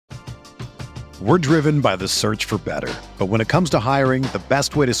We're driven by the search for better. But when it comes to hiring, the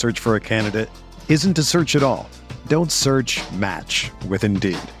best way to search for a candidate isn't to search at all. Don't search, match with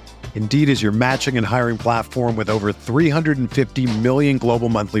Indeed. Indeed is your matching and hiring platform with over 350 million global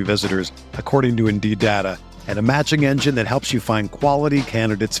monthly visitors, according to Indeed data, and a matching engine that helps you find quality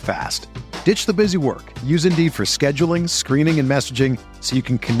candidates fast. Ditch the busy work. Use Indeed for scheduling, screening, and messaging so you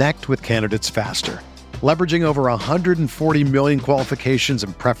can connect with candidates faster. Leveraging over 140 million qualifications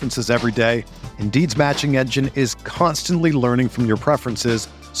and preferences every day, Indeed's matching engine is constantly learning from your preferences,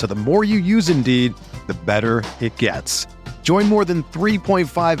 so the more you use Indeed, the better it gets. Join more than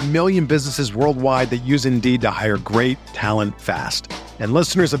 3.5 million businesses worldwide that use Indeed to hire great talent fast. And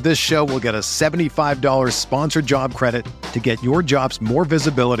listeners of this show will get a $75 sponsored job credit to get your jobs more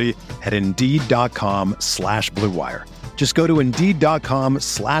visibility at Indeed.com/Blue Wire. Just go to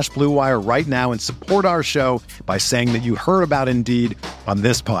Indeed.com/Blue Wire right now and support our show by saying that you heard about Indeed on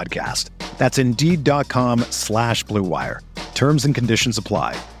this podcast. That's Indeed.com/Blue Wire. Terms and conditions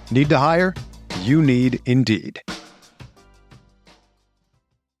apply. Need to hire? You need Indeed.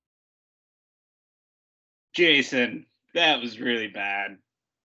 Jason, that was really bad.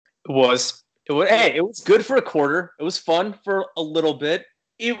 It was. Hey, it was good for a quarter. It was fun for a little bit.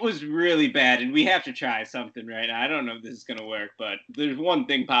 It was really bad, and we have to try something right now. I don't know if this is going to work, but there's one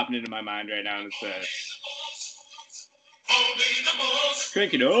thing popping into my mind right now, and it's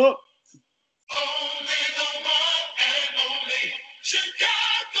crank it up.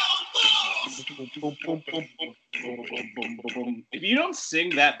 If you don't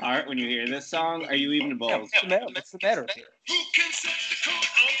sing that part when you hear this song, are you even Bulls? What's the matter here? Who can set the coal on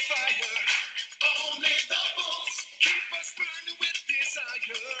fire? Only the Bulls keep us burning with desire.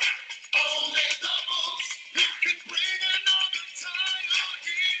 Only the Bulls who can bring another title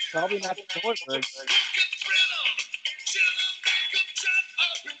here. Probably not the Northburg. Who can thrill them, chill them, make them jump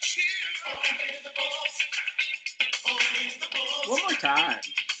up and cheer. Only the Bulls. Only the Bulls. One more time.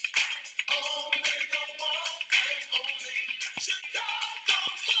 Only the one and only Chicago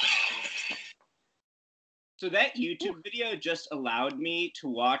Bulls. So that YouTube video just allowed me to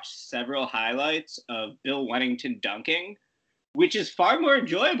watch several highlights of Bill Wennington dunking, which is far more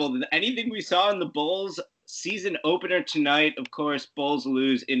enjoyable than anything we saw in the Bulls season opener tonight. Of course, Bulls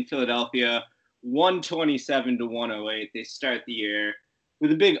lose in Philadelphia, 127-108. They start the year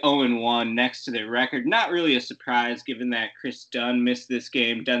with a big 0-1 next to their record. Not really a surprise given that Chris Dunn missed this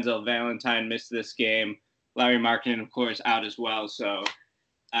game, Denzel Valentine missed this game, Larry Markkinen, of course, out as well. So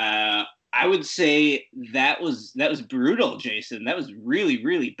I would say that was brutal, Jason. That was really,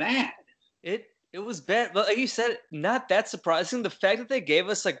 really bad. It was bad, but like you said, not that surprising. The fact that they gave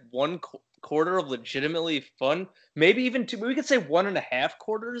us like one quarter of legitimately fun, maybe even two, we could say 1.5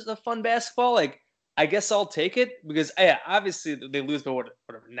 quarters of fun basketball. Like, I guess I'll take it because, yeah, obviously they lose by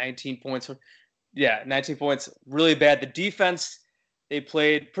whatever 19 points. Yeah, 19 points, really bad. The defense they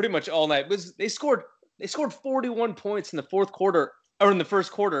played pretty much all night they scored 41 points in the fourth quarter or in the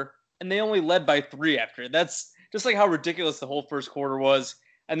first quarter, and they only led by 3 after. That's just like how ridiculous the whole first quarter was.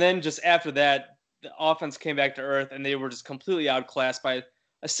 And then just after that, the offense came back to earth, and they were just completely outclassed by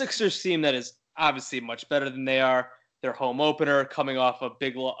a Sixers team that is obviously much better than they are. Their home opener, coming off a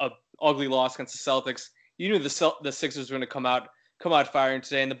ugly loss against the Celtics. You knew the Sixers were going to come out firing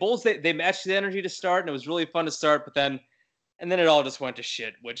today. And the Bulls, they matched the energy to start, and it was really fun to start. But then it all just went to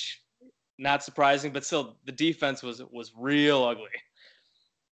shit, which not surprising. But still, the defense was real ugly.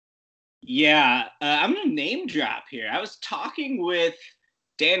 Yeah, I'm going to name drop here. I was talking with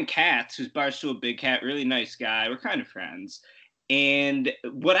Dan Katz, who's Barstool Big Cat, really nice guy. We're kind of friends. And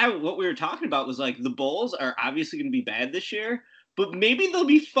what we were talking about was like the Bulls are obviously going to be bad this year, but maybe they'll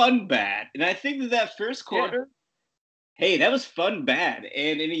be fun bad. And I think that first quarter, hey, that was fun bad.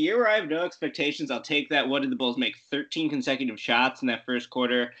 And in a year where I have no expectations, I'll take that. What did the Bulls make? 13 consecutive shots in that first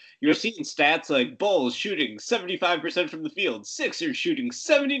quarter. You're seeing stats like Bulls shooting 75% from the field, Sixers shooting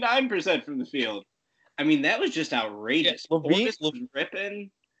 79% from the field. I mean, that was just outrageous. Yeah, Portis was ripping.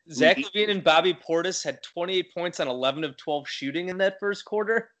 Zach LaVine and Bobby Portis had 28 points on 11 of 12 shooting in that first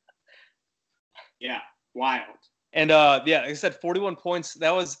quarter. Yeah, wild. And like I said, 41 points.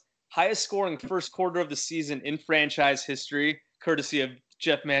 That was highest scoring first quarter of the season in franchise history, courtesy of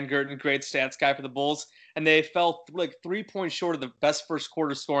Jeff Mangurten, great stats guy for the Bulls. And they fell like 3 points short of the best first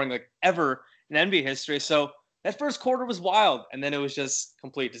quarter scoring like ever in NBA history. So that first quarter was wild, and then it was just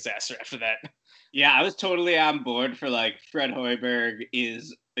complete disaster after that. Yeah, I was totally on board for like Fred Hoiberg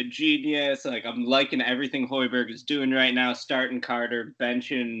is a genius. Like I'm liking everything Hoiberg is doing right now, starting Carter,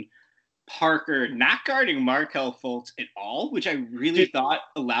 benching Parker, not guarding Markelle Fultz at all, which I really thought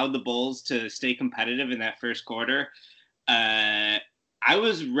allowed the Bulls to stay competitive in that first quarter. I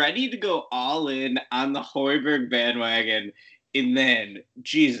was ready to go all in on the Hoiberg bandwagon, and then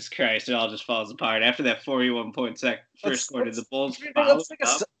Jesus Christ, it all just falls apart after that 41-point first quarter. The Bulls followed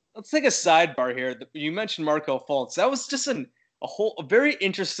up. Let's take a sidebar here. You mentioned Marco Fultz. That was just a very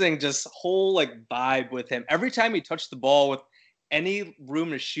interesting just whole like vibe with him. Every time he touched the ball with any room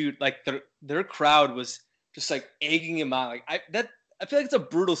to shoot, like their crowd was just like egging him on. Like I feel like it's a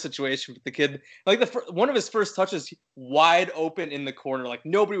brutal situation with the kid. Like one of his first touches, wide open in the corner, like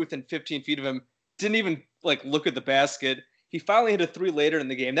nobody within 15 feet of him, didn't even like look at the basket. He finally hit a three later in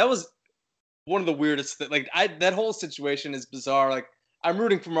the game. That was one of the weirdest. That whole situation is bizarre. Like I'm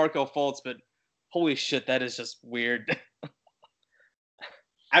rooting for Marco Fultz, but holy shit, that is just weird.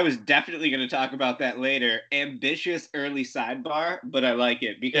 I was definitely going to talk about that later. Ambitious early sidebar, but I like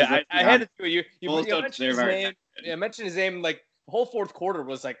it because I had to do it. You mentioned his name. I mentioned his name. Like the whole fourth quarter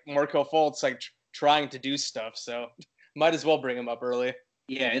was like Marco Fultz like trying to do stuff. So might as well bring him up early.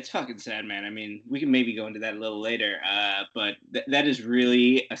 Yeah, it's fucking sad, man. I mean, we can maybe go into that a little later, but that is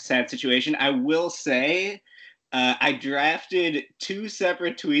really a sad situation. I will say, I drafted two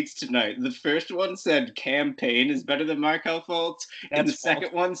separate tweets tonight. The first one said Cam Payne is better than Markelle Fultz, and the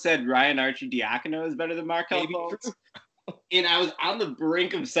second one said Ryan Arcidiacono is better than Markelle Fultz. And I was on the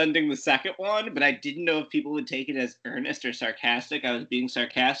brink of sending the second one, but I didn't know if people would take it as earnest or sarcastic. I was being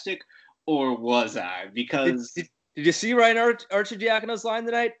sarcastic, or was I? Because did you see Ryan Arcidiacono's line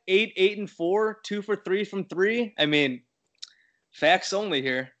tonight? 8-8-4, 2 for 3 from 3. I mean, facts only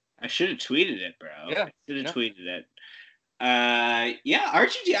here. I should have tweeted it, bro. Yeah, I should have tweeted it.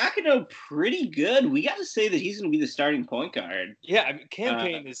 Arcidiacono pretty good. We got to say that he's going to be the starting point guard. Yeah, I mean, Cam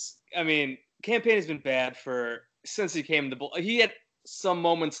Payne has been bad since he came to the Bulls. He had some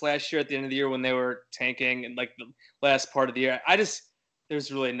moments last year at the end of the year when they were tanking and like the last part of the year. There's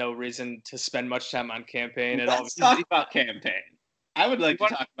really no reason to spend much time on Cam Payne at all. Let's talk about Cam Payne. I would like to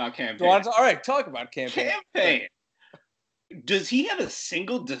talk about Cam Payne. All right, talk about Cam Payne. Cam Payne. Does he have a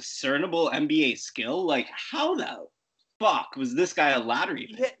single discernible NBA skill? Like, how the fuck was this guy a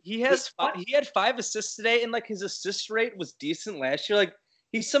lottery pick? He had 5 assists today, and like his assist rate was decent last year. Like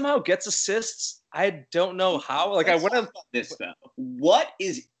he somehow gets assists. I don't know how. Like Let's talk about this though. What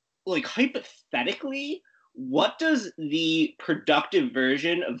is like hypothetically? What does the productive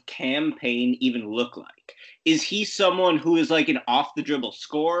version of Cam Payne even look like? Is he someone who is like an off-the-dribble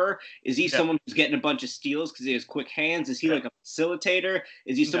scorer? Is he someone who's getting a bunch of steals because he has quick hands? Is he like a facilitator?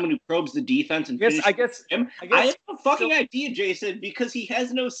 Is he someone who probes the defense and finishes him? I have no fucking idea, Jason, because he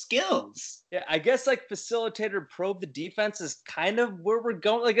has no skills. Yeah, I guess like facilitator, probe the defense is kind of where we're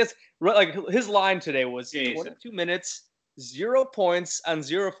going. I guess like his line today was 22 minutes, 0 points on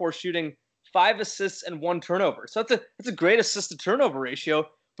 0-4 shooting, 5 assists and 1 turnover. So that's a great assist to turnover ratio.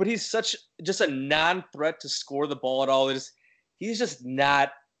 But he's just a non-threat to score the ball at all. He's just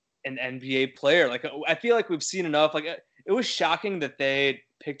not an NBA player. Like I feel like we've seen enough. Like it was shocking that they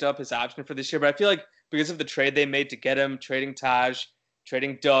picked up his option for this year, but I feel like because of the trade they made to get him, trading Taj,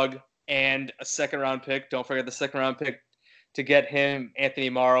 trading Doug, and a second-round pick. Don't forget the second-round pick to get him, Anthony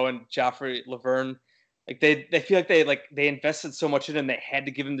Morrow, and Joffrey Laverne. Like they feel like they invested so much in him, they had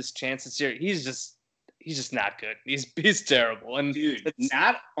to give him this chance this year. He's just not good. He's terrible. And dude,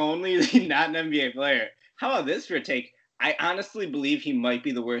 not only is he not an NBA player, how about this for a take? I honestly believe he might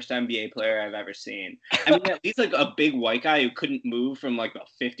be the worst NBA player I've ever seen. I mean, at least like a big white guy who couldn't move from like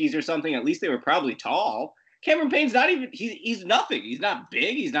the 50s or something. At least they were probably tall. Cameron Payne's not even, he's nothing. He's not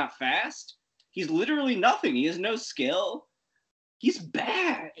big. He's not fast. He's literally nothing. He has no skill. He's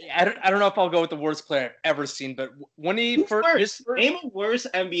bad. I don't know if I'll go with the worst player I've ever seen, but when he name a worse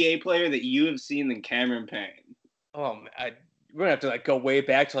NBA player that you have seen than Cameron Payne. Oh, we're gonna have to like go way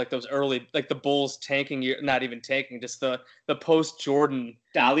back to like those early, like the Bulls tanking year, not even tanking, just the post Jordan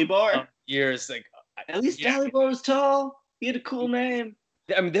Dalibor years. Like at least Dalibor was tall. He had a cool name.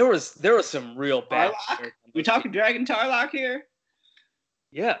 I mean, there was some real bad. We talking Dragon Tarlock here?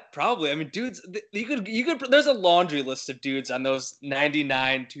 Yeah, probably. I mean, dudes, you could. There's a laundry list of dudes on those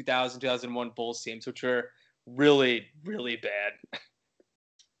 99, 2000, 2001 Bulls teams, which were really, really bad.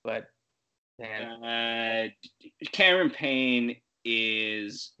 But man, Cameron Payne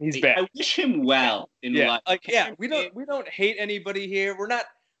he's bad. I wish him well in life. We don't hate anybody here. We're not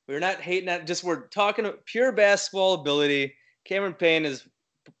hating that. Just we're talking pure basketball ability. Cameron Payne is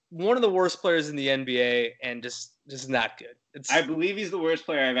one of the worst players in the NBA, and just not good. I believe he's the worst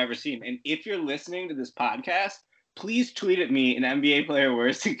player I've ever seen. And if you're listening to this podcast, please tweet at me an NBA player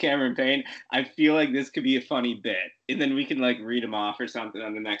worse than Cameron Payne. I feel like this could be a funny bit. And then we can like read him off or something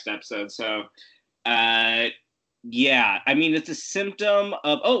on the next episode. So, yeah, I mean, it's a symptom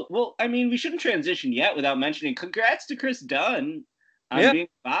of, we shouldn't transition yet without mentioning congrats to Chris Dunn on being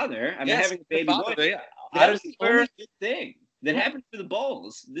a father, on having a baby boy. Yeah. That was the only good thing that happened for the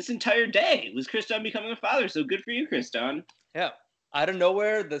Bulls this entire day was Chris Dunn becoming a father. So good for you, Chris Dunn. Yeah. Out of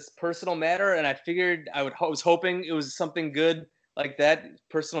nowhere, this personal matter, and I figured was hoping it was something good like that.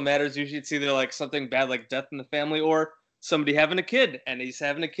 Personal matters, usually it's either like something bad like death in the family or somebody having a kid, and he's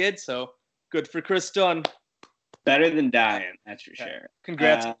having a kid, so good for Chris Dunn. Better than dying, that's for sure.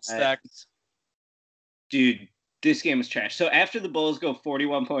 Congrats, Stacks. Dude, this game was trash. So after the Bulls go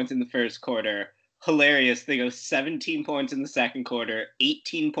 41 points in the first quarter, hilarious. They go 17 points in the second quarter,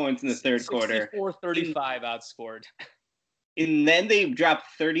 18 points in the third quarter. 64-35 outscored. And then they dropped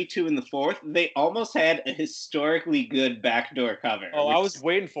 32 in the fourth. They almost had a historically good backdoor cover. Oh, I was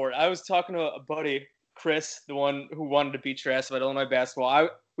waiting for it. I was talking to a buddy, Chris, the one who wanted to beat your ass about Illinois basketball.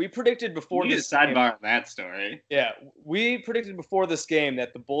 We predicted before this sidebar on that story. Yeah, we predicted before this game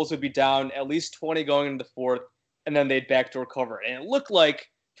that the Bulls would be down at least 20 going into the fourth, and then they'd backdoor cover. And it looked like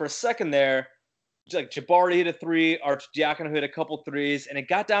for a second there, like Jabari hit a three, Arcidiacono hit a couple threes, and it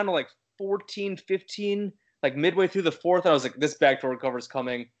got down to like 14, 15, like midway through the fourth. I was like, this backdoor cover is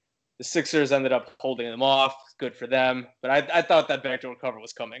coming. The Sixers ended up holding them off. Good for them. But I thought that backdoor cover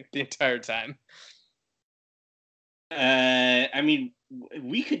was coming the entire time. I mean,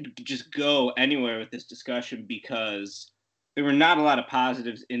 we could just go anywhere with this discussion because there were not a lot of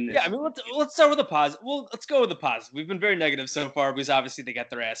positives in this. Yeah, I mean, let's start with the positive. Well, let's go with the positive. We've been very negative so far because obviously they got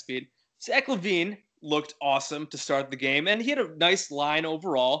their ass beat. Zach LaVine looked awesome to start the game, and he had a nice line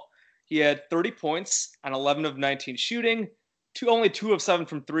overall. He had 30 points on 11 of 19 shooting, only 2 of 7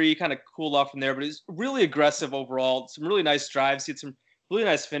 from 3, kind of cooled off from there, but he's really aggressive overall. Some really nice drives. He had some really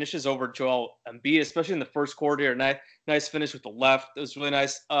nice finishes over Joel Embiid, especially in the first quarter. Nice finish with the left. It was really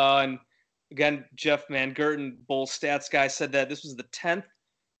nice. And again, Jeff Van Gerten, Bulls stats guy, said that this was the 10th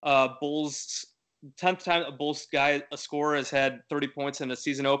time a Bulls guy, a scorer, has had 30 points in a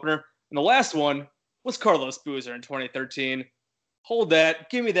season opener. And the last one was Carlos Boozer in 2013. Hold that.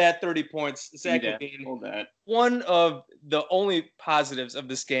 Give me that 30 points. Zach LaVine. Hold that. One of the only positives of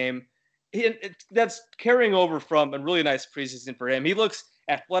this game. That's carrying over from a really nice preseason for him. He looks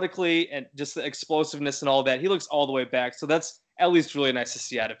athletically and just the explosiveness and all that. He looks all the way back. So that's at least really nice to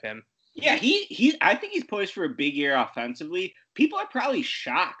see out of him. Yeah, I think he's poised for a big year offensively. People are probably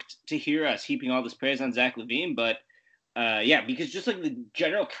shocked to hear us heaping all this praise on Zach LaVine, but yeah, because just like the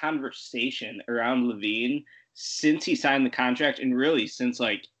general conversation around LaVine since he signed the contract and really since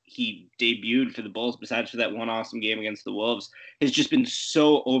like he debuted for the Bulls, besides for that one awesome game against the Wolves, has just been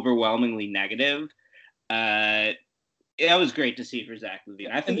so overwhelmingly negative. It was great to see for Zach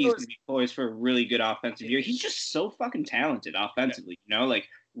LaVine. I think he's going to be poised for a really good offensive year. He's just so fucking talented offensively, you know, like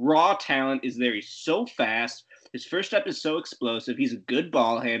raw talent is there. He's so fast. His first step is so explosive. He's a good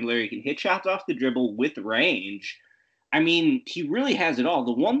ball handler. He can hit shots off the dribble with range. I mean, he really has it all.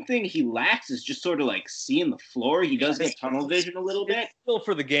 The one thing he lacks is just sort of like seeing the floor. He does get tunnel vision a little bit. Still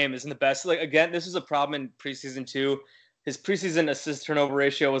for the game isn't the best. Like again, this is a problem in preseason too. His preseason assist turnover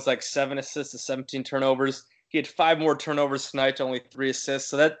ratio was like 7 assists to 17 turnovers. He had 5 more turnovers tonight to only 3 assists.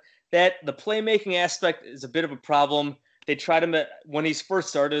 So that the playmaking aspect is a bit of a problem. They tried him when he first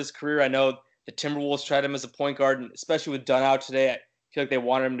started his career. I know the Timberwolves tried him as a point guard, and especially with Dunn out today, I feel like they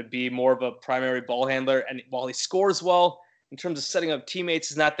wanted him to be more of a primary ball handler. And while he scores well, in terms of setting up teammates,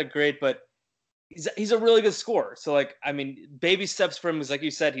 he's not that great, but he's a really good scorer. So, like, I mean, baby steps for him is, like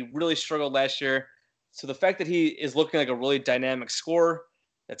you said, he really struggled last year. So the fact that he is looking like a really dynamic scorer,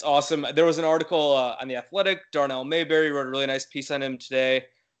 that's awesome. There was an article on The Athletic. Darnell Mayberry wrote a really nice piece on him today.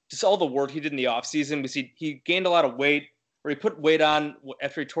 Just all the work he did in the offseason, because he gained a lot of weight, or he put weight on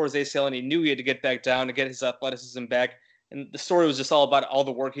after he tore his ACL, and he knew he had to get back down to get his athleticism back. And the story was just all about all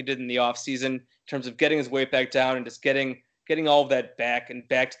the work he did in the offseason in terms of getting his weight back down and just getting all of that back and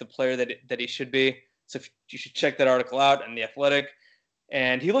back to the player that he should be. So you should check that article out on The Athletic.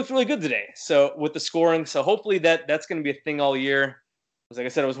 And he looked really good today. So with the scoring, so hopefully that's going to be a thing all year. Because like I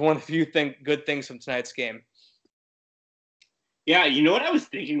said, it was one of the few good things from tonight's game. Yeah, you know what I was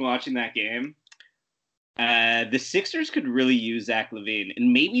thinking watching that game? The Sixers could really use Zach LaVine.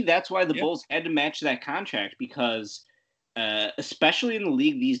 And maybe that's why the Bulls had to match that contract, because especially in the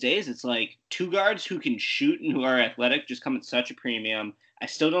league these days, it's like 2 guards who can shoot and who are athletic just come at such a premium. I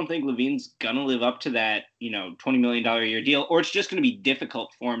still don't think LaVine's going to live up to that, $20 million a year deal, or it's just going to be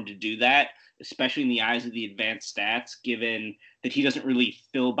difficult for him to do that, especially in the eyes of the advanced stats, given that he doesn't really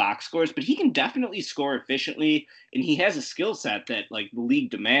fill box scores, but he can definitely score efficiently, and he has a skill set that like the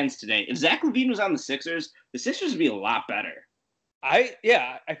league demands today. If Zach LaVine was on the Sixers would be a lot better. I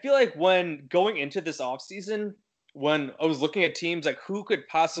feel like when going into this offseason, when I was looking at teams like who could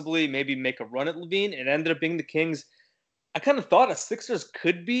possibly maybe make a run at LaVine, it ended up being the Kings. I kind of thought a Sixers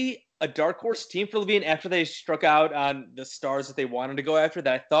could be a dark horse team for LaVine after they struck out on the stars that they wanted to go after.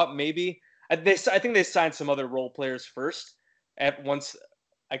 That I thought maybe I think they signed some other role players first. At once,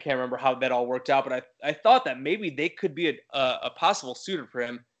 I can't remember how that all worked out, but I thought that maybe they could be a possible suitor for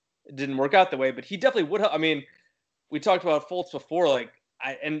him. It didn't work out the way, but he definitely would help. I mean, we talked about Fultz before, like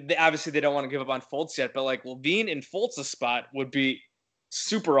obviously they don't want to give up on Fultz yet, but like LaVine in Fultz's spot would be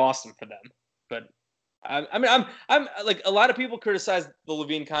super awesome for them. But I'm like a lot of people criticize the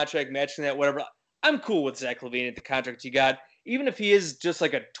LaVine contract, matching that, whatever. I'm cool with Zach LaVine at the contract he got, even if he is just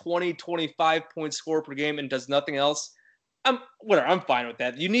like a 25 point scorer per game and does nothing else. I'm fine with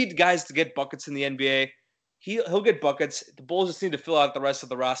that. You need guys to get buckets in the NBA. He'll get buckets. The Bulls just need to fill out the rest of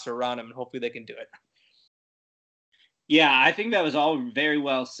the roster around him, and hopefully they can do it. Yeah, I think that was all very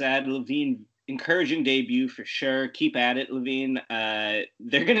well said. LaVine, encouraging debut for sure. Keep at it, LaVine.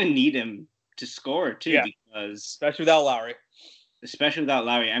 They're going to need him to score, too, because especially without Lowry.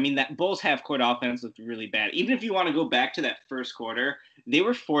 I mean, that Bulls half-court offense looked really bad. Even if you want to go back to that first quarter, they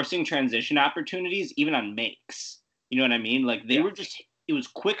were forcing transition opportunities even on makes. You know what I mean? Like, they were just – it was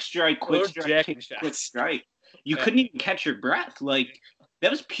quick strike, quick strike. You couldn't even catch your breath. Like,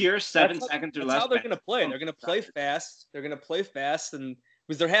 that was pure 7 seconds or less. That's how they're going to play. They're going to play fast. And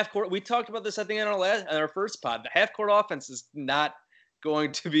with their half-court – we talked about this, I think, in our first pod. The half-court offense is not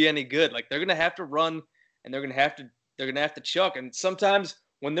going to be any good. Like, they're going to have to run, and they're going to have to chuck. And sometimes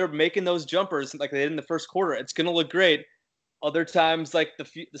when they're making those jumpers like they did in the first quarter, it's going to look great. Other times, like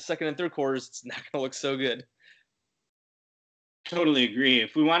the second and third quarters, it's not going to look so good. Totally agree.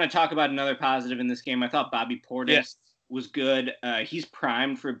 If we want to talk about another positive in this game, I thought Bobby Portis was good. He's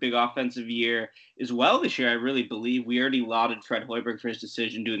primed for a big offensive year as well this year, I really believe. We already lauded Fred Hoiberg for his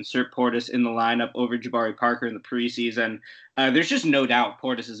decision to insert Portis in the lineup over Jabari Parker in the preseason. There's just no doubt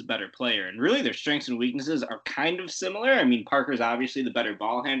Portis is a better player, and really their strengths and weaknesses are kind of similar. I mean, Parker's obviously the better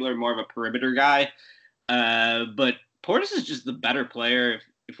ball handler, more of a perimeter guy, but Portis is just the better player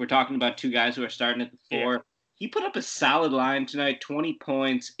if we're talking about two guys who are starting at the four. Yeah. He put up a solid line tonight, 20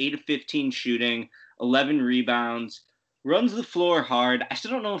 points, 8 of 15 shooting, 11 rebounds, runs the floor hard. I still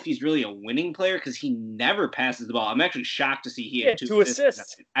don't know if he's really a winning player because he never passes the ball. I'm actually shocked to see he had two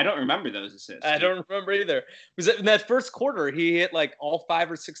assists. I don't remember those assists. I don't remember either. Because in that first quarter, he hit like all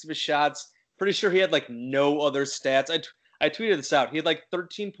 5 or 6 of his shots. Pretty sure he had like no other stats. I tweeted this out. He had like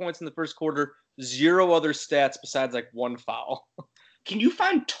 13 points in the first quarter, 0 other stats besides like 1 foul. Can you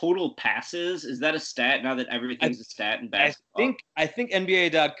find total passes? Is that a stat now that everything's a stat in basketball? I think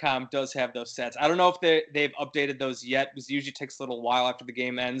NBA.com does have those stats. I don't know if they've updated those yet, because it usually takes a little while after the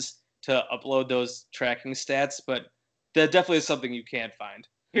game ends to upload those tracking stats, but that definitely is something you can find.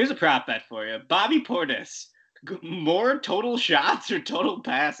 Here's a prop bet for you. Bobby Portis, more total shots or total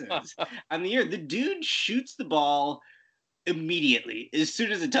passes on the year? The dude shoots the ball immediately as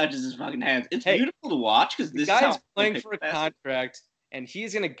soon as it touches his fucking hands. It's beautiful to watch because this guy's playing for a contract. And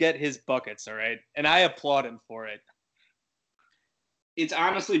he's going to get his buckets, all right? And I applaud him for it. It's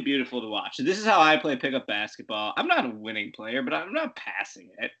honestly beautiful to watch. This is how I play pickup basketball. I'm not a winning player, but I'm not passing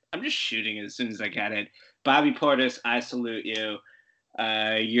it. I'm just shooting it as soon as I get it. Bobby Portis, I salute you.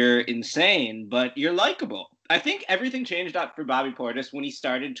 You're insane, but you're likable. I think everything changed up for Bobby Portis when he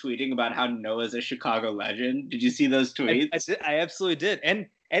started tweeting about how Noah's a Chicago legend. Did you see those tweets? I absolutely did. And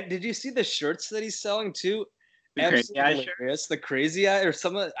did you see the shirts that he's selling too? The Crazy Eye shirt? The Crazy Eye or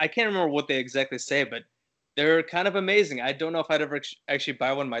something. I can't remember what they exactly say, but they're kind of amazing. I don't know if I'd ever actually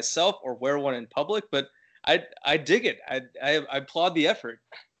buy one myself or wear one in public, but I dig it. I applaud the effort.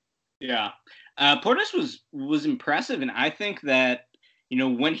 Yeah. Portis was impressive, and I think that, you know,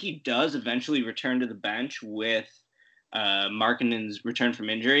 when he does eventually return to the bench with Markkanen's return from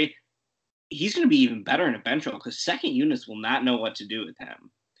injury, he's going to be even better in a bench role because second units will not know what to do with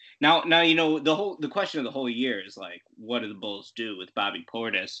him. Now, you know, the question of the whole year is like, what do the Bulls do with Bobby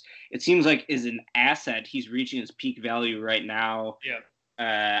Portis? It seems like as an asset, he's reaching his peak value right now.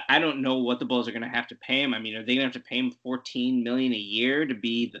 Yeah. I don't know what the Bulls are going to have to pay him. I mean, are they going to have to pay him $14 million a year to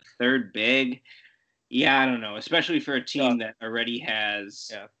be the third big? Yeah, I don't know, especially for a team that already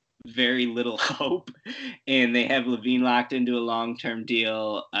has very little hope, and they have LaVine locked into a long-term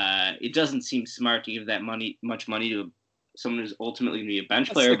deal. It doesn't seem smart to give that much money to someone who's ultimately going to be a bench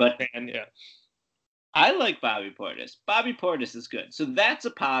player, but I like Bobby Portis. Bobby Portis is good, so that's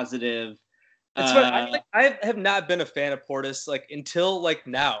a positive. I have not been a fan of Portis like until like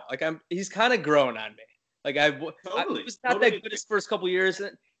now. Like he's kind of grown on me. Like I was not that good his first couple years.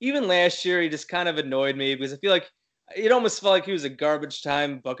 Even last year, he just kind of annoyed me because I feel like it almost felt like he was a garbage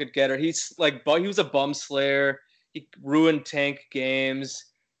time bucket getter. He was a bum slayer. He ruined tank games.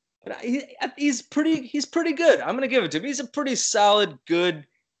 But he's pretty good. I'm gonna give it to him. He's a pretty solid, good,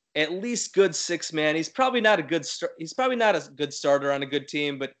 at least good six man. He's probably not a good starter on a good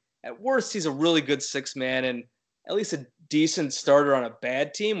team, but at worst, he's a really good six man and at least a decent starter on a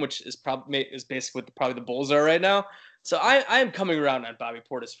bad team, which is basically what probably the Bulls are right now. So I am coming around on Bobby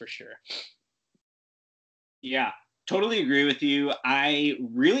Portis for sure. Yeah, totally agree with you. I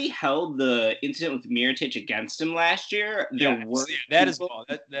really held the incident with Mirotic against him last year.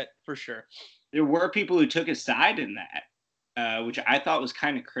 That for sure. There were people who took his side in that, which I thought was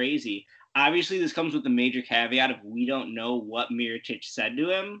kind of crazy. Obviously, this comes with a major caveat of we don't know what Mirotic said to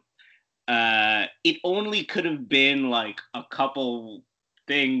him. It only could have been like a couple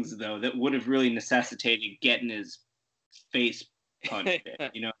things, though, that would have really necessitated getting his face punched.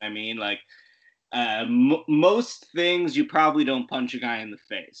 You know what I mean? Like, most things you probably don't punch a guy in the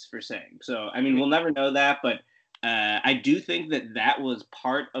face for saying. So, I mean, we'll never know that, but I do think that was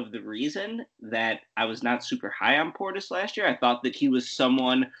part of the reason that I was not super high on Portis last year. I thought that he was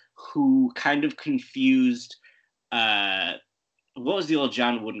someone who kind of confused what was the old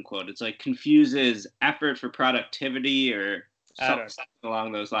John Wooden quote? It's like confuses effort for productivity or something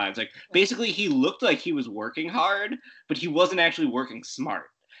along those lines. Like basically he looked like he was working hard, but he wasn't actually working smart.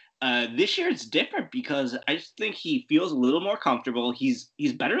 This year it's different because I just think he feels a little more comfortable. He's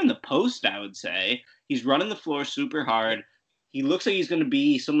better in the post, I would say. He's running the floor super hard. He looks like he's going to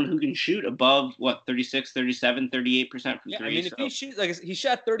be someone who can shoot above, 36, 37, 38% from three. I mean, if he shoots, like he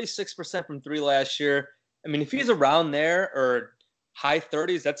shot 36% from three last year. I mean, if he's around there or high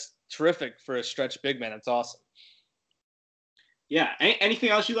 30s, that's terrific for a stretch big man. That's awesome. Yeah. Anything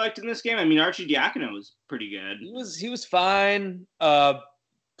else you liked in this game? I mean, Arcidiacono was pretty good. He was fine.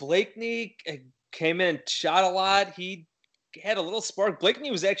 Blakeney came in and shot a lot. He had a little spark.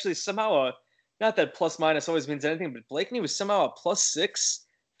 Blakeney was actually somehow not that plus minus always means anything, but Blakeney was somehow a +6,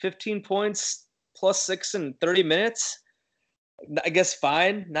 15 points, +6 in 30 minutes. I guess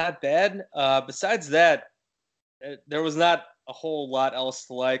fine, not bad. Besides that, there was not a whole lot else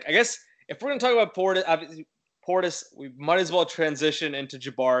to like. I guess if we're going to talk about Portis, we might as well transition into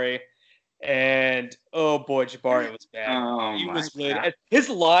Jabari. And oh boy, Jabari was bad. Oh, he was really bad. His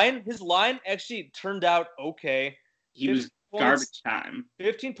line actually turned out okay. He was garbage time.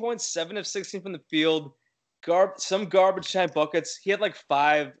 15 points, 7 of 16 from the field. Some garbage time buckets. He had like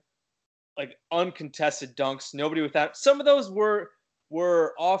 5 like uncontested dunks. Nobody without. Some of those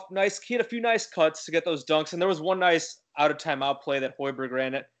were off nice. He had a few nice cuts to get those dunks, and there was one nice out of timeout play that Hoiberg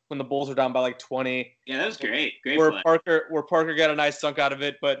ran it when the Bulls were down by like 20. Yeah, that was great. Great where play. Parker got a nice dunk out of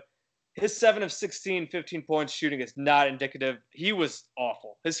it, but his 7 of 16, 15 points shooting is not indicative. He was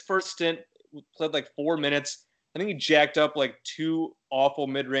awful. His first stint played like 4 minutes. I think he jacked up like 2 awful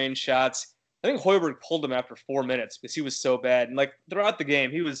mid-range shots. I think Hoiberg pulled him after 4 minutes because he was so bad. And like throughout the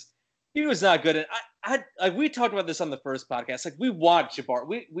game, he was not good. And I like we talked about this on the first podcast. Like we want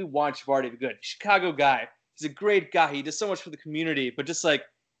Jabari. We want Jabari to be good. Chicago guy. He's a great guy. He does so much for the community. But just like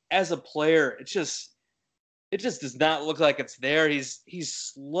as a player, it just does not look like it's there. He's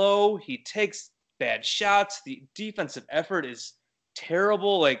slow. He takes bad shots. The defensive effort is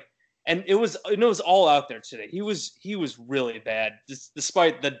terrible. Like, and it was all out there today. He was really bad,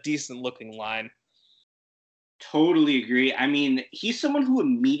 despite the decent looking line. Totally agree. I mean, he's someone who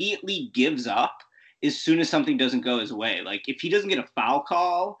immediately gives up as soon as something doesn't go his way. Like if he doesn't get a foul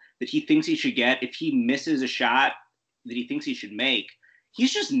call that he thinks he should get, if he misses a shot that he thinks he should make,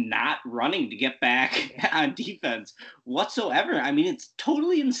 he's just not running to get back on defense whatsoever. I mean, it's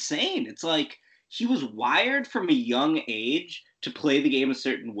totally insane. It's like he was wired from a young age to play the game a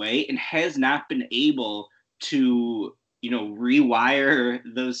certain way and has not been able to, rewire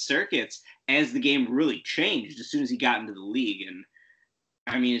those circuits as the game really changed as soon as he got into the league. And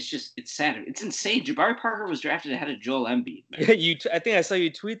I mean, it's sad. It's insane. Jabari Parker was drafted ahead of Joel Embiid. Yeah, I think I saw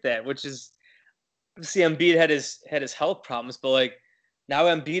you tweet that, which is obviously Embiid had his health problems, but like now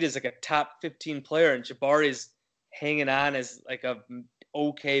Embiid is like a top 15 player and Jabari is hanging on as like a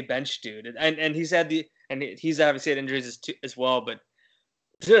okay bench dude. And he's obviously had injuries as well, but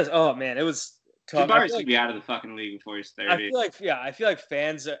just, oh man, it was tough. Jabari should be out of the fucking league before he's 30. I feel like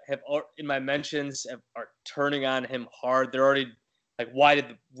fans have in my mentions are turning on him hard. They're already like, why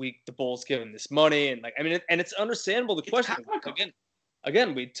did the Bulls give him this money? And like, I mean, and it's understandable. The question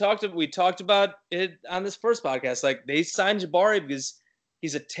again, we talked about it on this first podcast. Like they signed Jabari because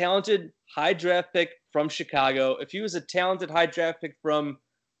he's a talented high draft pick from Chicago. If he was a talented high draft pick from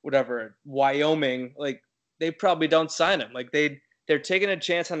whatever, Wyoming, like they probably don't sign him. Like they're taking a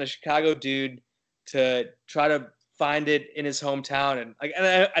chance on a Chicago dude to try to find it in his hometown. And like,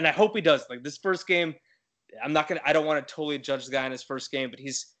 and I hope he does. Like this first game, I don't want to totally judge the guy in his first game, but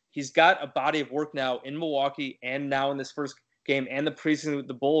he's he's got a body of work now in Milwaukee and now in this first game and the preseason with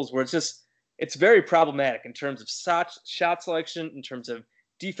the Bulls where it's very problematic in terms of shot selection, in terms of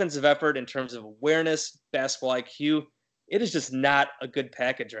defensive effort, in terms of awareness, basketball IQ. It is just not a good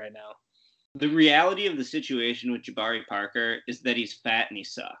package right now. The reality of the situation with Jabari Parker is that he's fat and he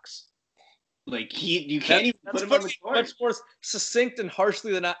sucks. Like you can't even put him on the court. Much more succinct and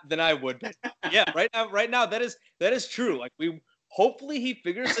harshly than I would. But yeah, right now that is true. Like hopefully he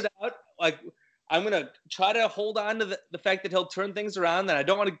figures it out. Like I'm gonna try to hold on to the fact that he'll turn things around. And I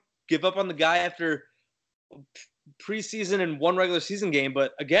don't want to give up on the guy after preseason and one regular season game.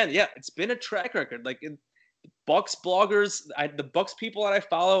 But again, yeah, it's been a track record. Like Bucks bloggers, the Bucks people that I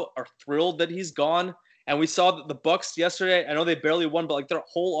follow are thrilled that he's gone. And we saw that the Bucks yesterday. I know they barely won, but like their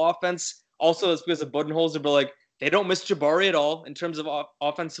whole offense. Also, it's because of Budenholzer, but like they don't miss Jabari at all in terms of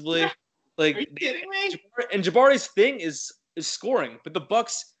offensively. Yeah. Like, are you kidding me? And Jabari's thing is scoring, but the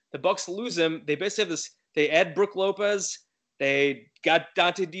Bucks lose him. They basically have this. They add Brook Lopez, they got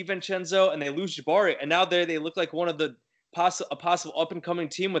Dante DiVincenzo, and they lose Jabari, and now they look like one of a possible up and coming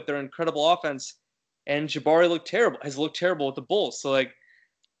team with their incredible offense. And Jabari has looked terrible with the Bulls. So like,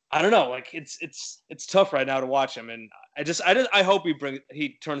 I don't know. Like it's tough right now to watch him, and I hope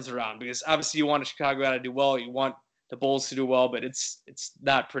he turns around because obviously you want Chicago to do well, you want the Bulls to do well, but it's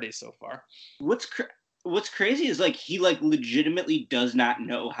not pretty so far. What's crazy is like he like legitimately does not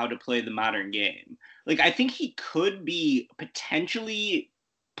know how to play the modern game. Like I think he could be potentially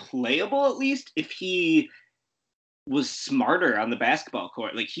playable at least if he was smarter on the basketball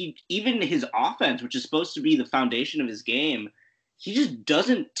court. Like even his offense, which is supposed to be the foundation of his game. He just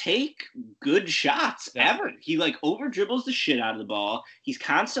doesn't take good shots ever. He like over dribbles the shit out of the ball. He's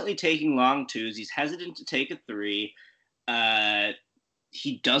constantly taking long twos. He's hesitant to take a three.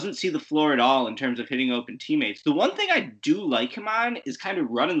 He doesn't see the floor at all in terms of hitting open teammates. The one thing I do like him on is kind of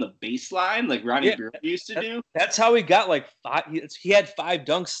running the baseline like Ronnie Brewer used to do. That's how he got like five. He had 5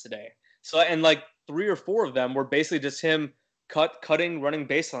 dunks today. So and like 3 or 4 of them were basically just him cutting, running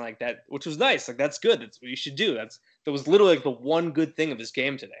baseline like that, which was nice. Like that's good. That's what you should do. That was literally like the one good thing of his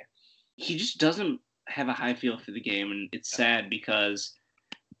game today. He just doesn't have a high feel for the game, and it's sad because,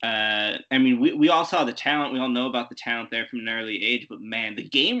 I mean, we all saw the talent. We all know about the talent there from an early age, but man, the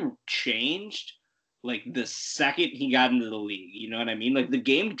game changed like the second he got into the league. You know what I mean? Like the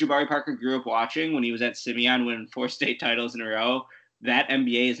game Jabari Parker grew up watching when he was at Simeon winning 4 state titles in a row. That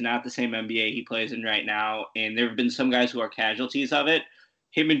NBA is not the same NBA he plays in right now, and there have been some guys who are casualties of it.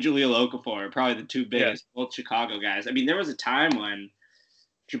 Him and Jahlil Okafor are probably the 2 biggest, both Chicago guys. I mean, there was a time when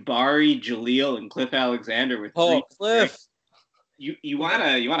Jabari, Jahlil, and Cliff Alexander were 3. Cliff. You want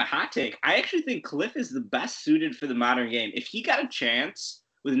a hot take? I actually think Cliff is the best suited for the modern game. If he got a chance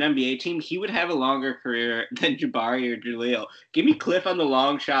with an NBA team, he would have a longer career than Jabari or Jahlil. Give me Cliff on the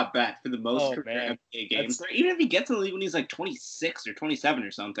long shot bet for the most career NBA games. Even if he gets in the league when he's like 26 or 27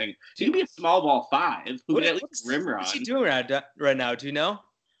 or something, he could be a small ball 5 who would at least rim run. What's he doing right now? Do you know?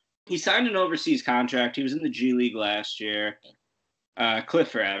 He signed an overseas contract. He was in the G League last year. Cliff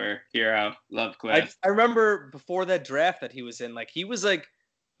forever. Hero. Love Cliff. I remember before that draft that he was in, like he was like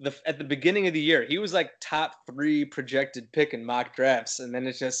at the beginning of the year, he was like top 3 projected pick in mock drafts, and then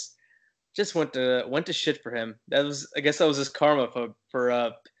it just went to shit for him. I guess that was his karma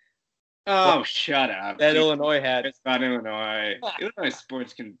for oh, shut up. That Illinois had. It's not Illinois. Illinois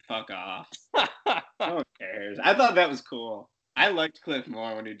sports can fuck off. No one cares. I thought that was cool. I liked Cliff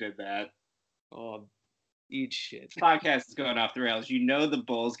more when he did that. Oh, eat shit. This podcast is going off the rails. You know the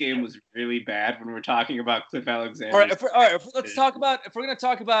Bulls game was really bad when we're talking about Cliff Alexander. All right, if we're going to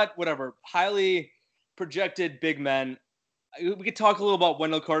talk about whatever, highly projected big men, we could talk a little about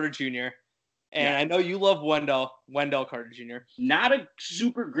Wendell Carter Jr. And I know you love Wendell Carter Jr. Not a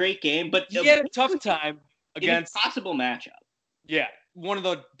super great game, but he had a tough time against an impossible matchup. Yeah, one of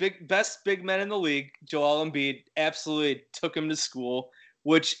the best big men in the league, Joel Embiid, absolutely took him to school,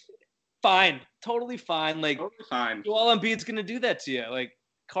 which fine, totally fine. Like totally fine. Joel Embiid's gonna do that to you. Like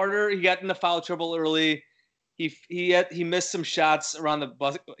Carter, he got into foul trouble early. He missed some shots around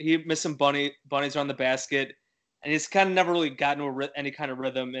the he missed some bunnies around the basket, and he's kind of never really gotten any kind of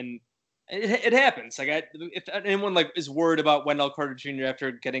rhythm. And it happens. Like if anyone like is worried about Wendell Carter Jr.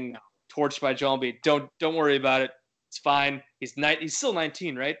 after getting torched by Joel Embiid, don't worry about it. It's fine. He's still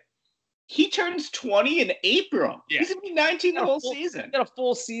 19, right? He turns 20 in April. Yeah. He's going to be 19 the whole season. He got a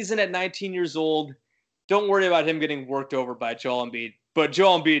full season at 19 years old. Don't worry about him getting worked over by Joel Embiid. But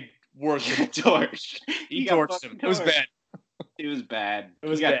Joel Embiid worked him. Torched. He torched him. It was bad. It was bad. It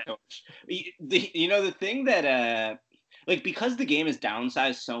was bad. You know, the thing that like because the game is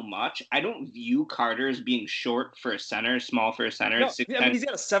downsized so much, I don't view Carter as being short for a center, small for a center. No, Six, I mean he's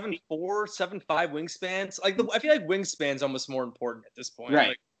got a 7'4", 7'5" wingspan. Like I feel like wingspan's almost more important at this point. right.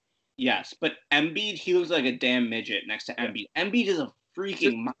 Like, Yes, but Embiid, he looks like a damn midget next to Embiid. Embiid is a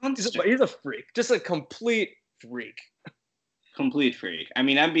freaking monster. he's a freak, just a complete freak. Complete freak. I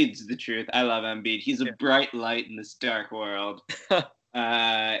mean, Embiid's the truth. I love Embiid. He's a bright light in this dark world.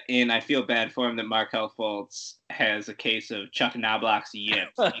 And I feel bad for him that Markelle Fultz has a case of Chuck Knobloch's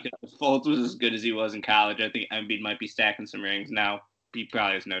yips. Because if Fultz was as good as he was in college, I think Embiid might be stacking some rings. Now, he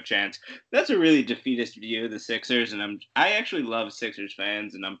probably has no chance. That's a really defeatist view of the Sixers, and I actually love Sixers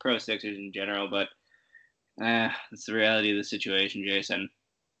fans, and I'm pro Sixers in general, but it's the reality of the situation, Jason.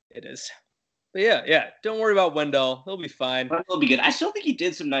 It is. But yeah. Don't worry about Wendell. He'll be fine. He'll be good. I still think he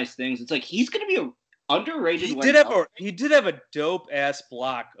did some nice things. It's like he's going to be a underrated. He did have a dope ass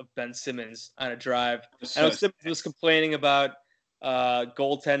block of Ben Simmons on a drive. I know Simmons was complaining about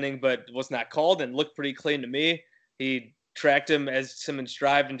goaltending, but was not called and looked pretty clean to me. He tracked him as Simmons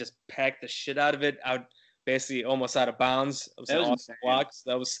drived and just packed the shit out of it, out basically almost out of bounds. It was an awesome block. So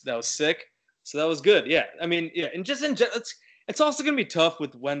that was sick. So that was good. Yeah, I mean, yeah, and just in general, it's also gonna be tough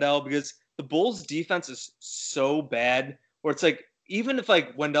with Wendell because the Bulls' defense is so bad. Where it's like even if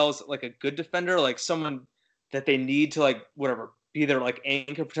like Wendell's like a good defender, like someone that they need to like whatever be their like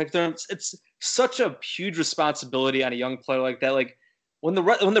anchor protector, it's such a huge responsibility on a young player like that. Like when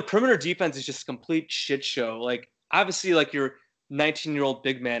the perimeter defense is just a complete shit show, like. Obviously, like your 19-year-old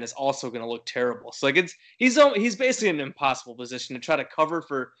big man is also going to look terrible. So like he's basically in an impossible position to try to cover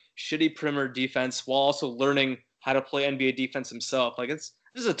for shitty perimeter defense while also learning how to play NBA defense himself. Like this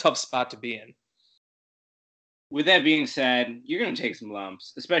is a tough spot to be in. With that being said, you're going to take some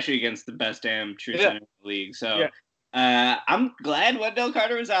lumps, especially against the best damn true center in the league. So I'm glad Wendell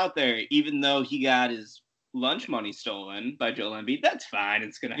Carter was out there, even though he got his lunch money stolen by Joel Embiid. That's fine.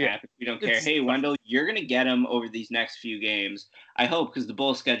 It's going to happen. We don't care. Hey, Wendell, you're going to get him over these next few games. I hope, because the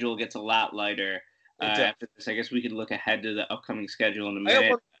Bulls schedule gets a lot lighter after this. I guess we could look ahead to the upcoming schedule in a minute. I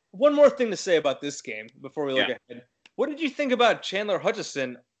have one more thing to say about this game before we look ahead. What did you think about Chandler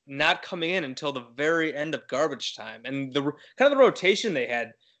Hutchison not coming in until the very end of garbage time and the kind of the rotation they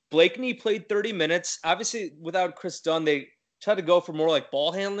had? Blakeney played 30 minutes. Obviously, without Chris Dunn, they tried to go for more like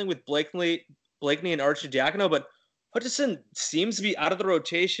ball handling with Blakeney and Arcidiacono, but Hutchison seems to be out of the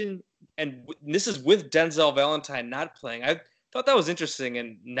rotation, and this is with Denzel Valentine not playing. I thought that was interesting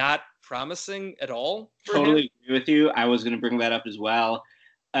and not promising at all. Totally agree with you. I was going to bring that up as well.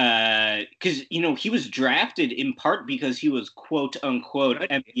 Because, he was drafted in part because he was quote unquote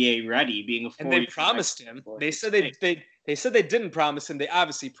NBA ready, being a 4 and they promised him. They said they said they didn't promise him. They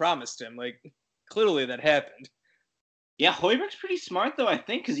obviously promised him. Like, clearly that happened. Yeah, Hoiberg's pretty smart, though, I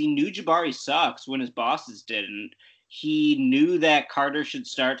think, because he knew Jabari sucks when his bosses didn't. He knew that Carter should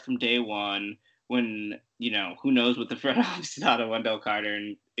start from day one when, who knows what the front office thought of Wendell Carter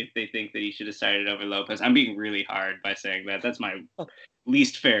and if they think that he should have started over Lopez. I'm being really hard by saying that. That's my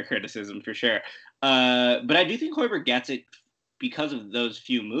least fair criticism for sure. But I do think Hoiberg gets it because of those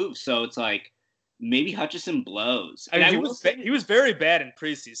few moves. So it's like maybe Hutchison blows. I mean, he was very bad in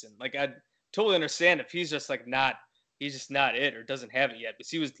preseason. Like, I totally understand if he's just like not – he's just not it or doesn't have it yet. But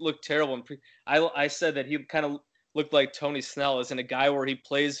he looked terrible. I said that he kind of looked like Tony Snell, as in a guy where he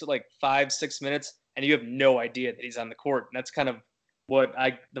plays like 5-6 minutes and you have no idea that he's on the court. And that's kind of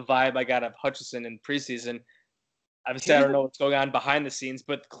the vibe I got of Hutchison in preseason. Obviously, I don't know what's going on behind the scenes,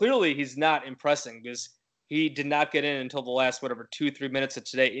 but clearly he's not impressing because he did not get in until the last 2-3 minutes of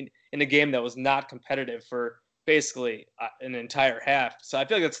today in a game that was not competitive for basically an entire half. So I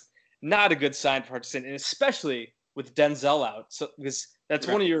feel like that's not a good sign for Hutchison, and especially with Denzel out. So because that's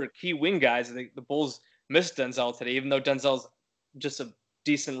one of your key wing guys. The Bulls missed Denzel today, even though Denzel's just a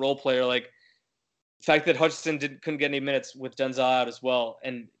decent role player. Like the fact that Hutchison couldn't get any minutes with Denzel out as well,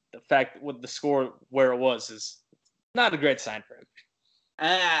 and the fact with the score where it was is not a great sign for him.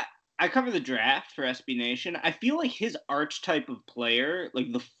 I cover the draft for SB Nation. I feel like his archetype of player,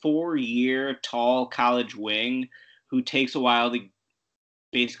 like the 4-year tall college wing who takes a while to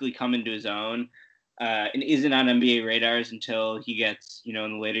basically come into his own, and isn't on NBA radars until he gets, in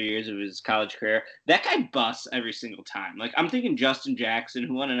the later years of his college career. That guy busts every single time. Like, I'm thinking Justin Jackson,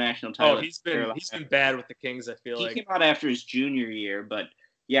 who won a national title. Oh, he's been bad with the Kings, I feel like. He came out after his junior year, but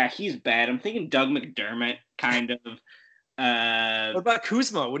yeah, he's bad. I'm thinking Doug McDermott, kind of. What about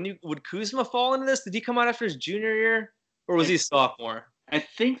Kuzma? Would Kuzma fall into this? Did he come out after his junior year, or was he a sophomore? I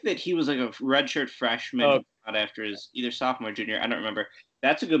think that he was like a redshirt freshman out after his either sophomore or junior. I don't remember.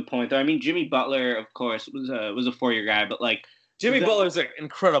 That's a good point, though. I mean, Jimmy Butler, of course, was a 4-year guy, but like Jimmy Butler's an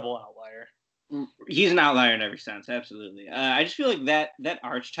incredible outlier. He's an outlier in every sense, absolutely. I just feel like that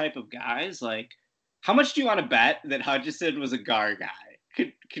archetype of guys, like, how much do you want to bet that Hutchison was a Gar guy?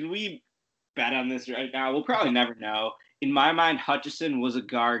 Can we bet on this right now? We'll probably never know. In my mind, Hutchison was a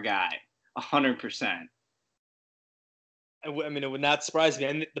Gar guy, 100%. I mean, it would not surprise me.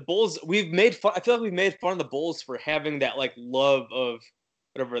 And the Bulls, we've made fun. I feel like we've made fun of the Bulls for having that like love of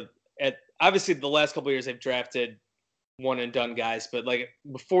whatever. Obviously, the last couple of years they've drafted one and done guys, but like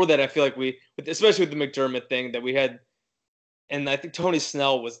before that, I feel like especially with the McDermott thing that we had, and I think Tony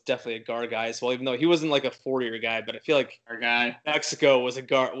Snell was definitely a Gar guy as well, even though he wasn't like a 40-year guy. But I feel like Our guy. Mexico was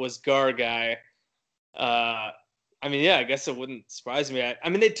Gar guy. I mean, yeah, I guess it wouldn't surprise me. I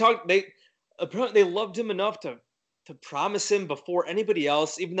mean, they loved him enough to promise him before anybody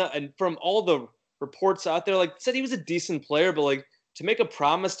else, even though, and from all the reports out there, like said he was a decent player, but like to make a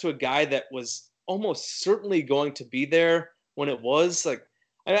promise to a guy that was almost certainly going to be there when it was like,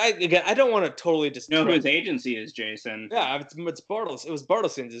 again, I don't want to totally just know who his agency is, Jason. Yeah, it's Bartles. It was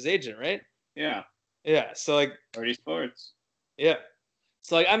Bartleson's his agent, right? Yeah. Yeah. So like 30 Sports. Yeah.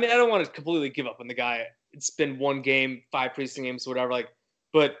 So like, I mean, I don't want to completely give up on the guy. It's been one game, 5 preseason games, whatever. Like,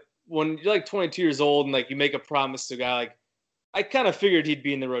 but when you're like 22 years old and like you make a promise to a guy, like I kind of figured he'd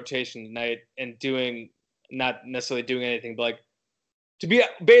be in the rotation tonight and not necessarily doing anything, but like to be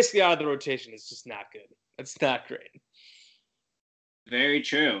basically out of the rotation is just not good. It's not great. Very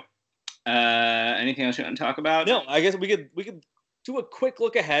true. Anything else you want to talk about? No, I guess we could do a quick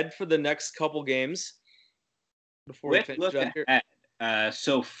look ahead for the next couple games before we finish up here.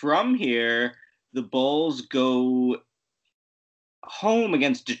 So from here, the Bulls go home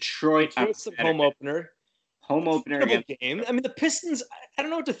against Detroit. Detroit's the home opener. Home opener against game. I mean, the Pistons. I don't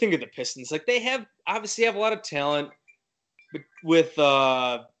know what to think of the Pistons. Like they obviously have a lot of talent with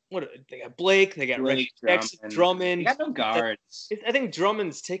what they got Blake. They got Reggie Jackson, Drummond. They got no guards. I think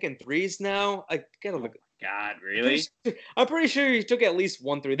Drummond's taking threes now. I gotta look. God, really? I'm pretty sure he took at least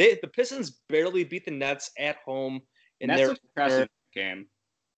 1 3. The Pistons barely beat the Nets at home in their impressive game.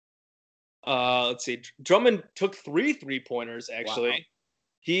 Let's see. Drummond took 3 3-pointers, actually. Wow.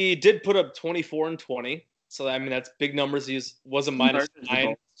 He did put up 24 and 20. So, I mean, that's big numbers. He was a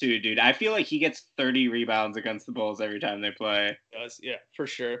 -9. Too, dude. I feel like he gets 30 rebounds against the Bulls every time they play. He does, yeah, for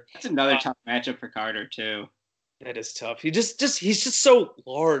sure. That's another tough matchup for Carter, too. That is tough. He's just so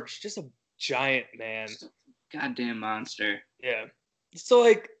large. Just a giant man. Just a goddamn monster. Yeah. So,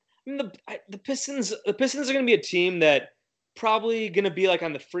 like, I mean, the Pistons are going to be a team that probably going to be like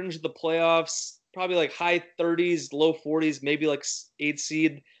on the fringe of the playoffs, probably like high 30s, low 40s, maybe like 8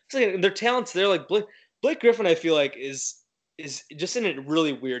 seed. So like, their talents there, like Blake Griffin, I feel like is just in a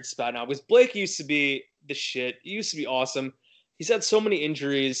really weird spot now because Blake used to be the shit. He used to be awesome. He's had so many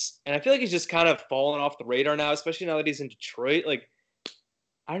injuries, and I feel like he's just kind of fallen off the radar now, especially now that he's in Detroit. Like,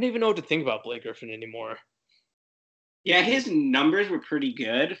 I don't even know what to think about Blake Griffin anymore. Yeah, his numbers were pretty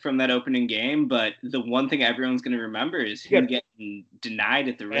good from that opening game, but the one thing everyone's going to remember is him getting denied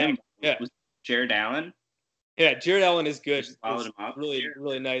at the rim. Yeah. Was Jared Allen? Yeah, Jared Allen is good. He's him up. Really,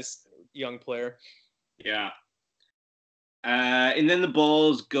 really nice young player. Yeah. And then the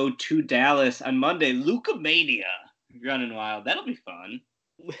Bulls go to Dallas on Monday. Luka Mania running wild. That'll be fun.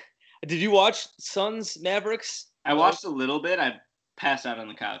 Did you watch Suns Mavericks? I watched a little bit. I passed out on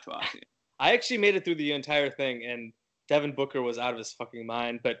the couch watching it. I actually made it through the entire thing, and Devin Booker was out of his fucking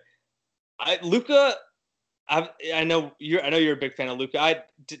mind. But Luka, I know you're a big fan of Luka.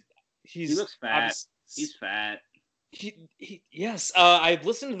 He looks fat. He's fat. Yes. I've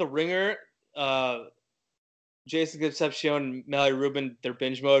listened to The Ringer. Jason Concepcion and Mallory Rubin, their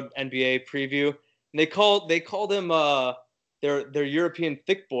binge mode NBA preview, and they called him their European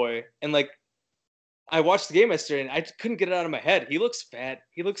thick boy. And like, I watched the game yesterday and I couldn't get it out of my head. He looks fat.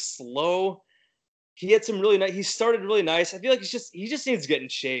 He looks slow. He had some really nice. He started really nice. I feel like he just needs to get in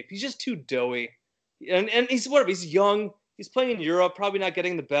shape. He's just too doughy, and he's young. He's playing in Europe, probably not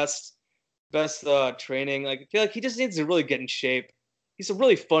getting the best training. Like, I feel like he just needs to really get in shape. He's a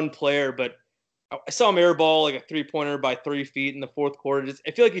really fun player, but I saw him airball like a 3-pointer by 3 feet in the fourth quarter.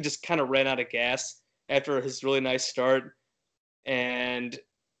 I feel like he just kind of ran out of gas after his really nice start. And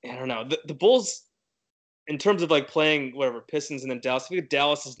I don't know. The Bulls, in terms of like playing whatever Pistons and then Dallas, I think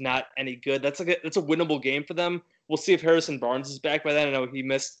Dallas is not any good. That's a winnable game for them. We'll see if Harrison Barnes is back by then. I know he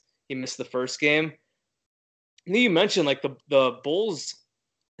missed the first game. And then you mentioned like the Bulls,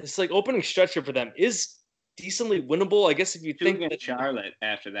 it's like opening stretch here for them is decently winnable, I guess, if you think that Charlotte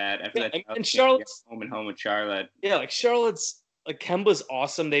after that. And Charlotte's home with Charlotte. Yeah, like Charlotte's like Kemba's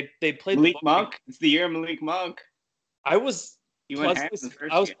awesome. They played Malik Monk. It's the year of Malik Monk. I was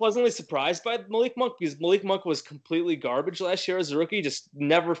I was pleasantly surprised by Malik Monk because Malik Monk was completely garbage last year as a rookie. Just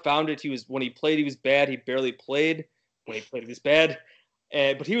never found it. When he played, he was bad. He barely played. When he played, he was bad.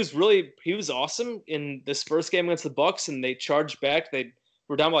 But he was awesome in this first game against the Bucks, and they charged back. They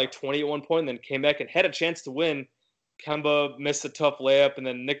were down by like 20 at one point, and then came back and had a chance to win. Kemba missed a tough layup, and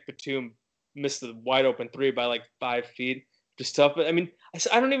then Nick Batum missed the wide open three by like 5 feet. Just tough. But I mean,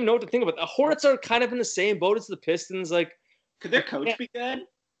 I don't even know what to think about. The Hornets are kind of in the same boat as the Pistons. Like, could their coach be good?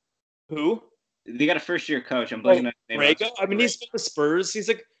 Who? They got a first-year coach. I'm blanking on his name. Rego? I mean, he's from the Spurs.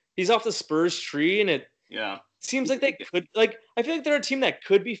 He's off the Spurs tree, and it seems like they could. Like, I feel like they're a team that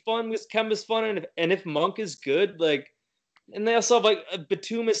could be fun because Kemba's fun, and if Monk is good, like, and they also have like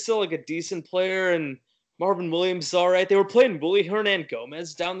Batum is still like a decent player, and Marvin Williams is all right. They were playing Willie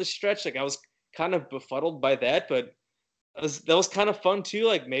Hernangomez down the stretch. Like, I was kind of befuddled by that, but that was kind of fun too.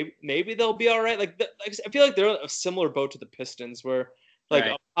 Like maybe they'll be all right. Like I feel like they're a similar boat to the Pistons, where like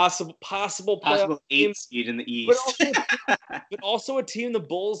a possible 8 seed in the East, but also a team the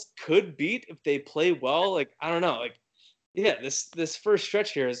Bulls could beat if they play well. Like I don't know. Like this first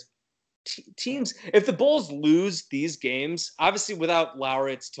stretch here is teams. If the Bulls lose these games, obviously without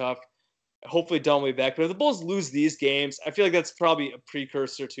Lowry, it's tough. Hopefully Dunn will be back. But if the Bulls lose these games, I feel like that's probably a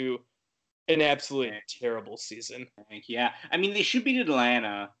precursor to an absolutely terrible season. Yeah. I mean, they should beat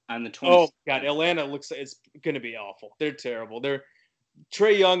Atlanta on the 20th. Oh, God. Atlanta looks like it's going to be awful. They're terrible.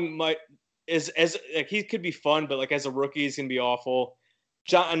 Trae Young he could be fun, but like as a rookie, he's going to be awful.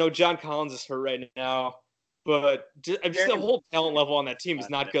 I know John Collins is hurt right now, but just the whole talent level on that team is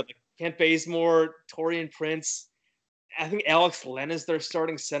not good. Like Kent Bazemore, Taurean Prince. I think Alex Len is their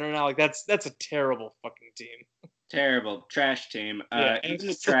starting center now. Like that's a terrible fucking team. Terrible. Trash team. Even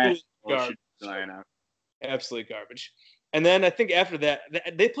the trash garbage. lineup. Absolutely garbage. And then I think after that,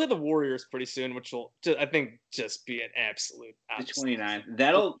 they play the Warriors pretty soon, which will, I think, just be an absolute. The 29th.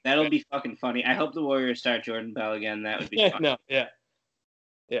 That'll be fucking funny. I hope the Warriors start Jordan Bell again. That would be fun.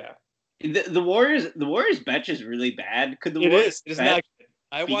 Yeah. The Warriors bench is really bad. Could the It Warriors is not good.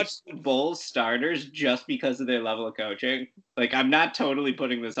 I watched watched Bulls starters just because of their level of coaching. Like, I'm not totally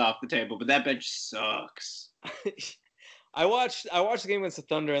putting this off the table, but that bench sucks. I watched the game against the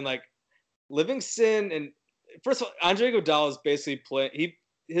Thunder, and like Livingston, and first of all, Andre Iguodala is basically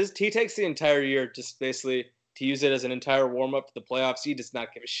he takes the entire year just basically to use it as an entire warm up for the playoffs. He does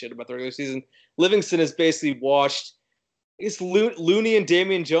not give a shit about the regular season. Livingston is basically washed. It's Looney and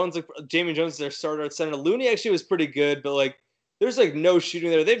Damian Jones. Like Damian Jones is their starter at center. Looney actually was pretty good, but like there's like no shooting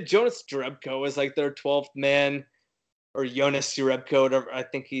there. They have Jonas Jerebko as like their 12th man, or Jonas Jerebko, whatever. I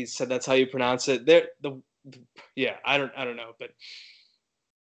think he said that's how you pronounce it. I don't know, but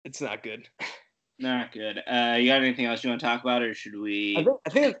it's not good. Not good. You got anything else you want to talk about, or should we? I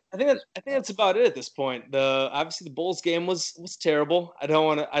think that's about it at this point. Obviously the Bulls game was terrible. I don't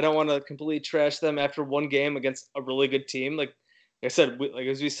want to completely trash them after one game against a really good team. Like I said,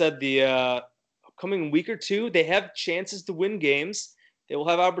 as we said, the upcoming week or two, they have chances to win games. They will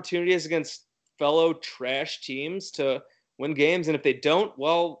have opportunities against fellow trash teams to win games, and if they don't,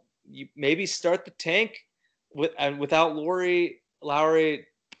 well, you maybe start the tank without Lowry.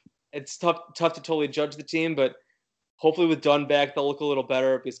 It's tough to totally judge the team, but hopefully with Dunn back, they'll look a little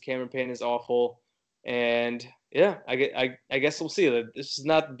better because Cameron Payne is awful. And yeah, I guess we'll see. This is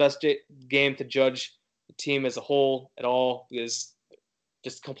not the best game to judge the team as a whole at all because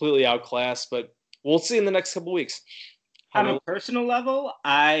just completely outclassed. But we'll see in the next couple weeks. On a personal level,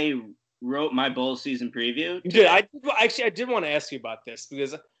 I wrote my Bulls season preview. You did. I did want to ask you about this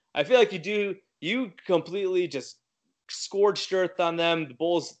because I feel like you completely just scorched earth on them. The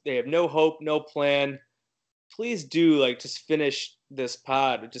Bulls, they have no hope, no plan. Please do just finish this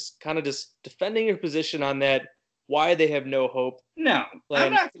pod with just defending your position on that. Why they have no hope. No,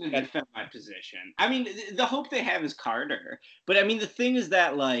 I'm not going to defend my position. I mean, the hope they have is Carter. But I mean, the thing is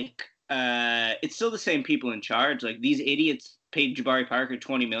that it's still the same people in charge. Like these idiots paid Jabari Parker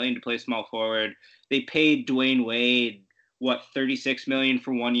 $20 million to play small forward. They paid Dwayne Wade $36 million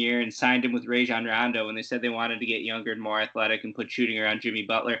for 1 year and signed him with Rajon Rondo when they said they wanted to get younger and more athletic and put shooting around Jimmy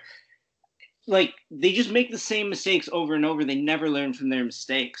Butler. Like, they just make the same mistakes over and over. They never learn from their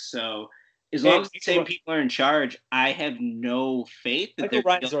mistakes. So as long as the same people are in charge, I have no faith that Michael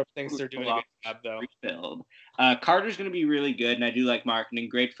Reinsdorf thinks they're doing a good job, though. Rebuild. Carter's going to be really good, and I do like marketing.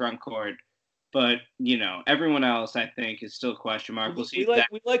 Great front court. But, everyone else, I think, is still a question mark. We'll see. We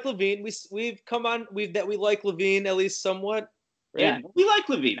like LaVine. We like LaVine at least somewhat. Right? Yeah, we like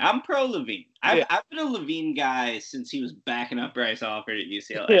LaVine. I'm pro LaVine. I've been a LaVine guy since he was backing up Bryce Alford at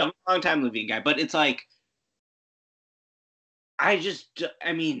UCLA. Yeah. I'm a long-time LaVine guy. But it's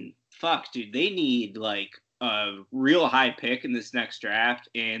fuck, dude. They need, a real high pick in this next draft,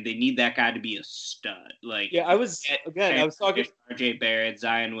 and they need that guy to be a stud. Like, I was talking RJ Barrett,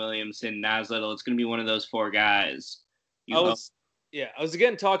 Zion Williamson, Nas Little. It's going to be one of those four guys. I was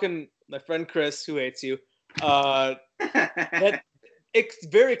again talking my friend Chris, who hates you. That it's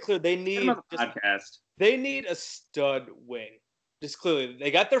very clear they need a stud wing. Just clearly,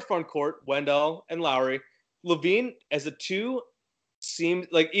 they got their front court, Wendell and Lowry. LaVine as a 2 seems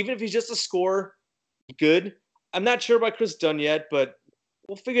like, even if he's just a scorer, good. I'm not sure about Chris Dunn yet, but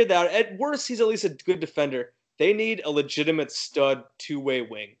we'll figure that out. At worst, he's at least a good defender. They need a legitimate stud 2-way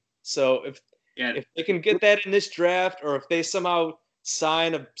wing. So if they can get that in this draft, or if they somehow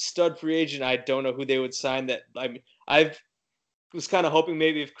sign a stud free agent, I don't know who they would sign. That I was kind of hoping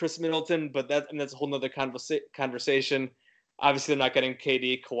maybe if Chris Middleton, but that's a whole nother conversation. Obviously, they're not getting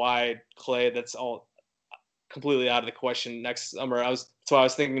KD, Kawhi, Clay. That's all completely out of the question next summer. That's why I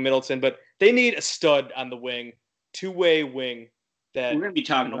was thinking Middleton, but they need a stud on the wing, 2-way wing. That we're gonna be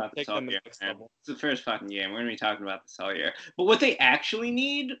talking about this all year. It's the first fucking game. We're gonna be talking about this all year. But what they actually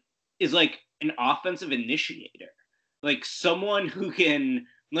need is like an offensive initiator, like someone who can.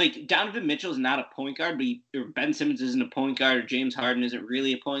 Like, Donovan Mitchell is not a point guard, or Ben Simmons isn't a point guard, or James Harden isn't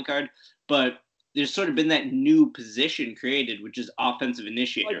really a point guard, but there's sort of been that new position created, which is offensive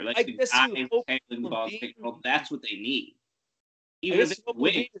initiator. Like the guy handling the ball, that's what they need. Even if it's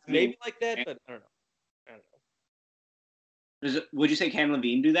maybe like that, but I don't know. Would you say Cam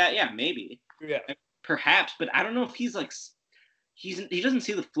Levine do that? Yeah, maybe. Yeah, perhaps, but I don't know if he's like. He doesn't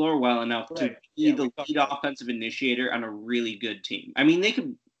see the floor well enough to be the lead offensive initiator on a really good team. I mean, they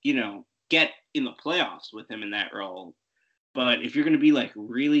could, get in the playoffs with him in that role. But if you're going to be like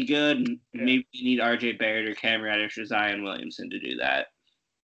really good, maybe you need RJ Barrett or Cam Reddish or Zion Williamson to do that.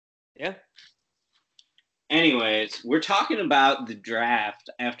 Yeah. Anyways, we're talking about the draft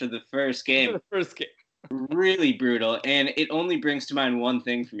after the first game. Really brutal. And it only brings to mind one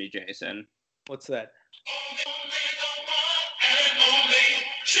thing for me, Jason. What's that?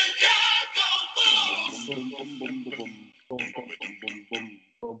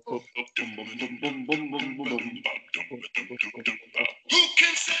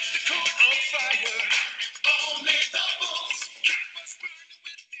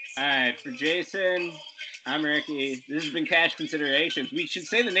 All right, for Jason, I'm Ricky. This has been Cash Considerations. We should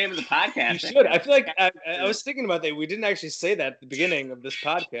say the name of the podcast. You should. I feel like I was thinking about that. We didn't actually say that at the beginning of this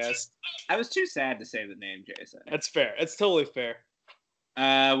podcast. I was too sad to say the name, Jason. That's fair. It's totally fair.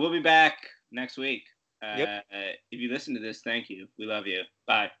 We'll be back next week. Yep. If you listen to this, thank you. We love you.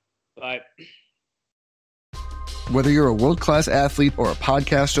 Bye. Bye. Whether you're a world-class athlete or a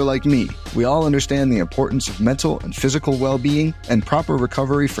podcaster like me, we all understand the importance of mental and physical well-being and proper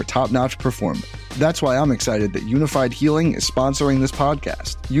recovery for top-notch performance. That's why I'm excited that Unified Healing is sponsoring this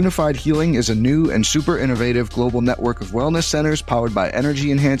podcast. Unified Healing is a new and super innovative global network of wellness centers powered by Energy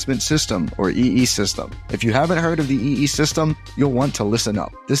Enhancement System, or EE System. If you haven't heard of the EE System, you'll want to listen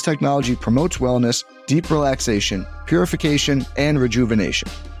up. This technology promotes wellness, deep relaxation, purification, and rejuvenation.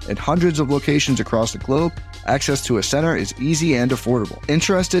 In hundreds of locations across the globe, access to a center is easy and affordable.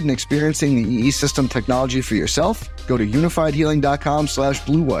 Interested in experiencing the EE System technology for yourself? Go to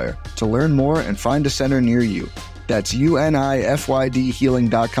unifydhealing.com/bluewire to learn more and find a center near you. That's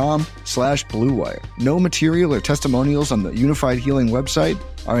unifydhealing.com/bluewire. No material or testimonials on the Unified Healing website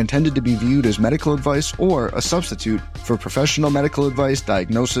are intended to be viewed as medical advice or a substitute for professional medical advice,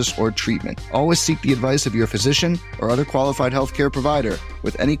 diagnosis, or treatment. Always seek the advice of your physician or other qualified healthcare provider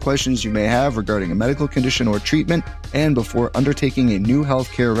with any questions you may have regarding a medical condition or treatment and before undertaking a new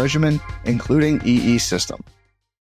healthcare regimen, including EE System.